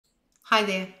Hi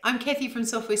there, I'm Cathi from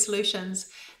Software Solutions,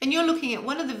 and you're looking at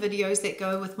one of the videos that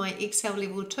go with my Excel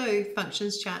Level 2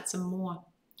 functions, charts and more.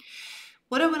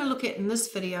 What I want to look at in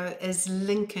this video is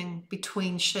linking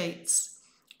between sheets.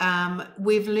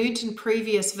 We've learned in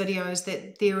previous videos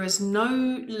that there is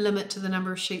no limit to the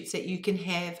number of sheets that you can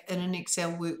have in an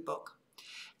Excel workbook.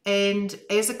 And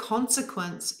as a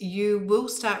consequence, you will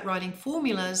start writing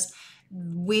formulas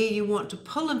where you want to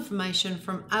pull information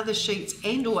from other sheets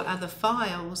and or other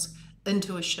files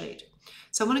into a sheet.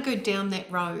 So I want to go down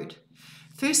that road.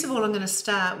 First of all, I'm going to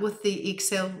start with the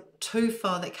Excel 2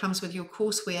 file that comes with your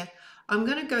courseware. I'm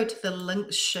going to go to the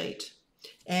links sheet,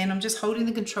 and I'm just holding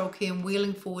the control key and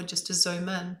wheeling forward just to zoom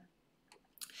in.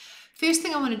 First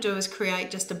thing I want to do is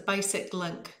create just a basic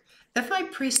link. If I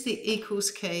press the equals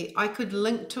key, I could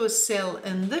link to a cell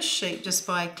in this sheet just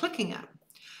by clicking it.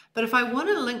 But if I want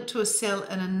to link to a cell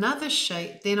in another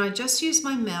sheet, then I just use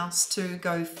my mouse to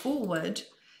go forward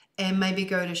and maybe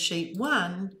go to sheet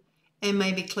 1 and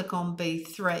maybe click on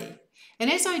B3. And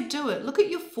as I do it, look at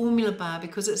your formula bar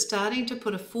because it's starting to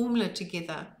put a formula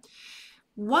together.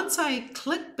 Once I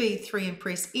click B3 and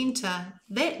press enter,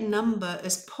 that number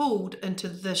is pulled into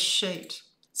this sheet.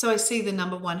 So I see the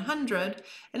number 100,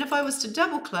 and if I was to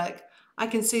double click, I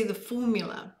can see the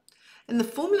formula. And the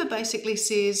formula basically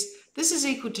says this is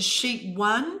equal to sheet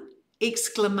 1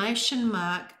 exclamation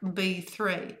mark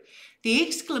B3. The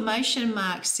exclamation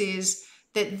mark says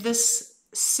that this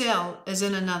cell is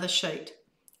in another sheet.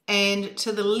 And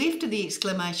to the left of the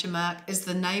exclamation mark is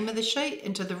the name of the sheet,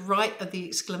 and to the right of the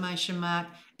exclamation mark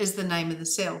is the name of the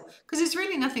cell. Because there's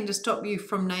really nothing to stop you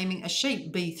from naming a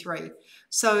sheet B3.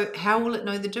 So how will it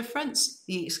know the difference?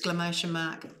 The exclamation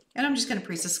mark. And I'm just going to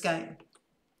press escape.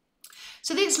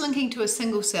 So that's linking to a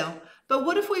single cell. But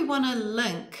what if we want to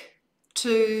link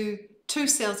to two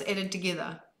cells added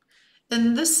together?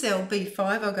 In this cell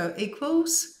B5, I'll go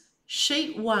equals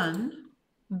sheet 1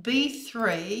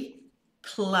 B3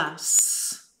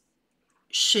 plus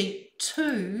sheet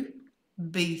 2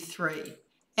 B3.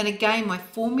 And again, my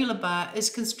formula bar is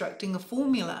constructing a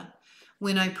formula.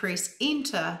 When I press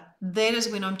enter, that is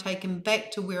when I'm taken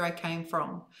back to where I came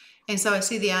from. And so I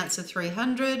see the answer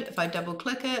 300. If I double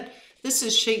click it, this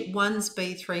is sheet 1's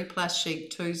B3 plus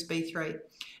sheet 2's B3.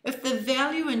 If the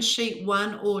value in sheet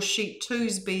 1 or sheet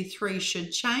 2's B3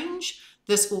 should change,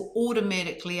 this will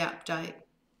automatically update.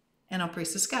 And I'll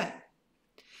press escape.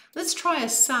 Let's try a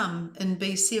sum in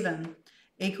B7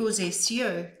 equals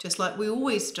SU, just like we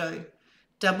always do.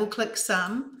 Double click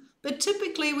sum, but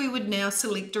typically we would now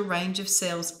select a range of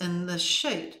cells in this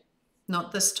sheet.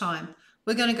 Not this time.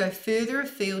 We're going to go further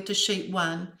afield to sheet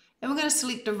 1 and we're going to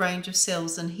select a range of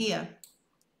cells in here.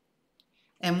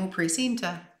 And we'll press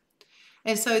enter.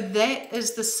 And so that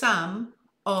is the sum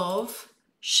of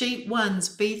sheet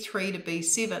 1's B3 to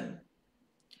B7.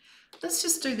 Let's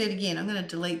just do that again. I'm going to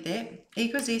delete that.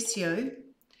 Equals SU.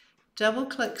 Double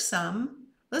click sum.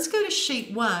 Let's go to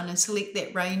sheet 1 and select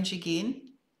that range again.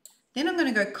 Then I'm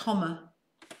going to go comma.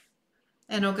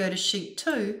 And I'll go to sheet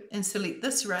 2 and select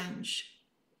this range.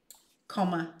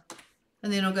 Comma.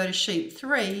 And then I'll go to sheet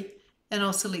 3 and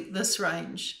I'll select this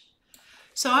range.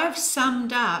 So I've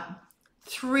summed up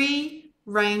 3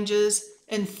 ranges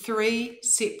in 3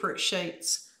 separate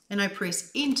sheets. And I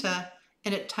press enter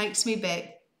and it takes me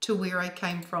back to where I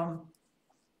came from.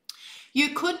 You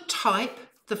could type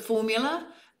the formula,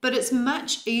 but it's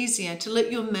much easier to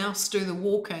let your mouse do the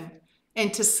walking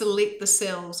and to select the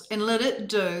cells and let it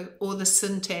do all the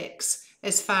syntax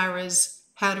as far as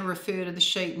how to refer to the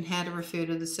sheet and how to refer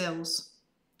to the cells.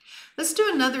 Let's do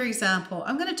another example.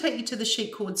 I'm going to take you to the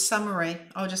sheet called summary.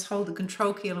 I'll just hold the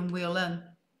control key and wheel in.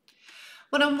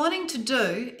 What I'm wanting to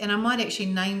do, and I might actually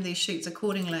name these sheets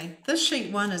accordingly. This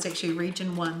sheet 1 is actually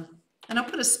region 1. And I'll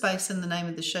put a space in the name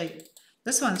of the sheet.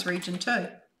 This one's region 2.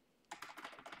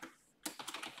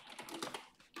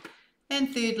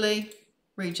 And thirdly,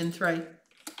 region 3.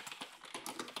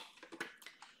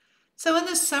 So in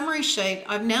this summary sheet,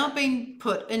 I've now been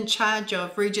put in charge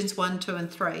of regions 1, 2,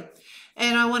 and 3.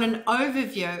 And I want an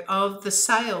overview of the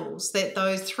sales that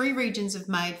those 3 regions have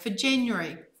made for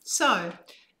January. So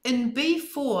in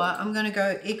B4, I'm going to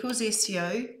go equals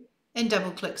SU and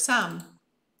double click sum.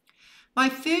 My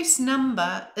first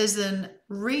number is in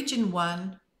region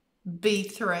 1,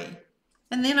 B3.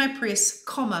 And then I press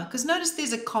comma, because notice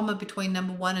there's a comma between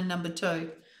number 1 and number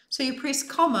 2. So you press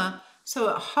comma, so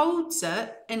it holds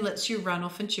it and lets you run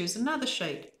off and choose another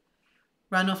sheet.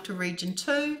 Run off to region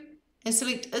 2 and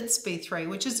select its B3,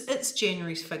 which is its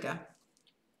January's figure.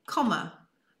 Comma,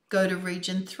 go to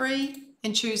region 3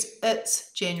 and choose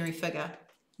its January figure.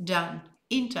 Done.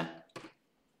 Enter.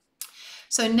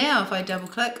 So now if I double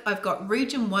click, I've got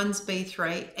region 1's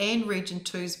B3 and region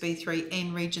 2's B3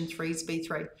 and region 3's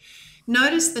B3.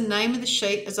 Notice the name of the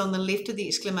sheet is on the left of the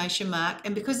exclamation mark,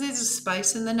 and because there's a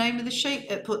space in the name of the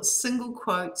sheet, it puts single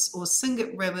quotes or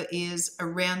single rabbit ears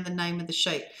around the name of the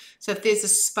sheet. So if there's a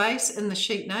space in the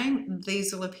sheet name,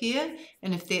 these will appear,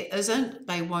 and if there isn't,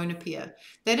 they won't appear.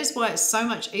 That is why it's so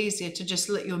much easier to just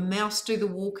let your mouse do the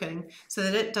walking so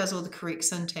that it does all the correct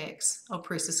syntax. I'll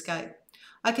press escape.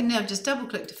 I can now just double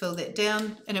click to fill that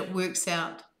down, and it works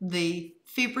out the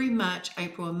February, March,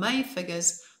 April and May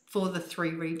figures for the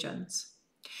 3 regions.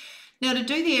 Now to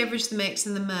do the average, the max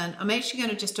and the min, I'm actually going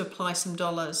to just apply some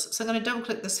dollars. So I'm going to double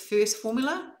click this first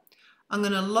formula. I'm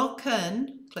going to lock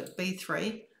in, click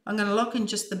B3. I'm going to lock in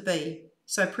just the B.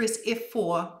 So press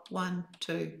F4, 1,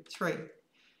 2, 3.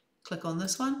 Click on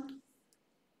this one,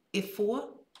 F4,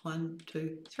 1,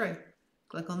 2, 3.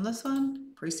 Click on this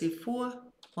one, press F4,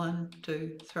 1,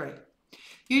 2, 3.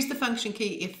 Use the function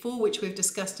key F4, which we've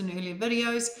discussed in earlier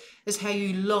videos, is how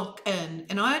you lock in.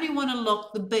 And I only want to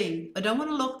lock the B. I don't want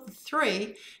to lock the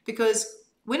 3 because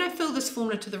when I fill this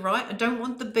formula to the right, I don't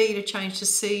want the B to change to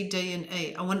C, D and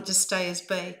E. I want it to stay as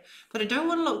B. But I don't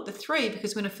want to lock the 3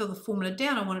 because when I fill the formula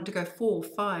down, I want it to go 4,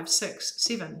 5, 6,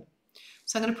 7.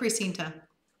 So I'm going to press enter.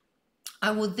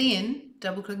 I will then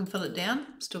double click and fill it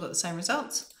down. Still got the same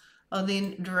results. I'll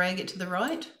then drag it to the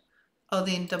right. I'll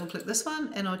then double click this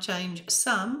one and I'll change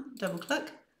sum, double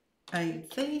click,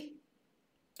 AV,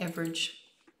 average.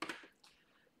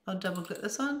 I'll double click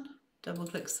this one, double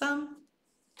click sum,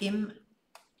 M,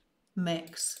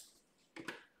 max.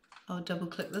 I'll double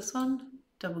click this one,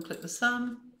 double click the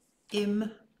sum,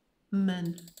 M,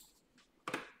 min.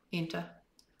 Enter.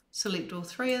 Select all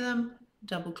 3 of them,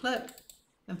 double click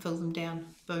and fill them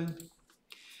down, boom.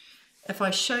 If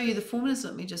I show you the formulas,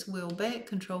 let me just wheel back,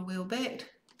 control wheel back,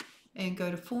 and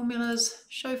go to formulas,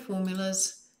 show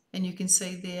formulas, and you can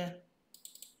see there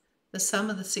the sum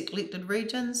of the selected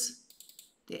regions,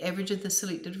 the average of the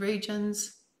selected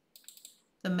regions,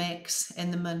 the max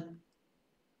and the min.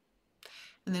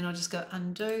 And then I'll just go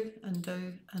undo,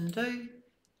 undo, undo,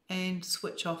 and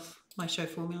switch off my show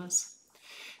formulas.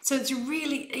 So it's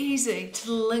really easy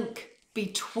to link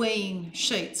between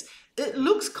sheets. It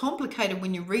looks complicated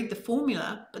when you read the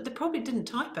formula, but they probably didn't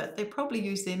type it. They probably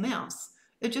used their mouse.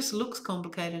 It just looks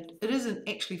complicated. It isn't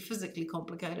actually physically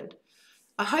complicated.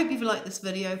 I hope you've liked this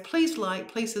video. Please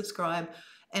like, please subscribe,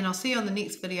 and I'll see you on the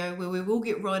next video where we will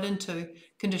get right into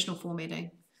conditional formatting.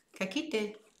 Ka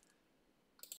kite.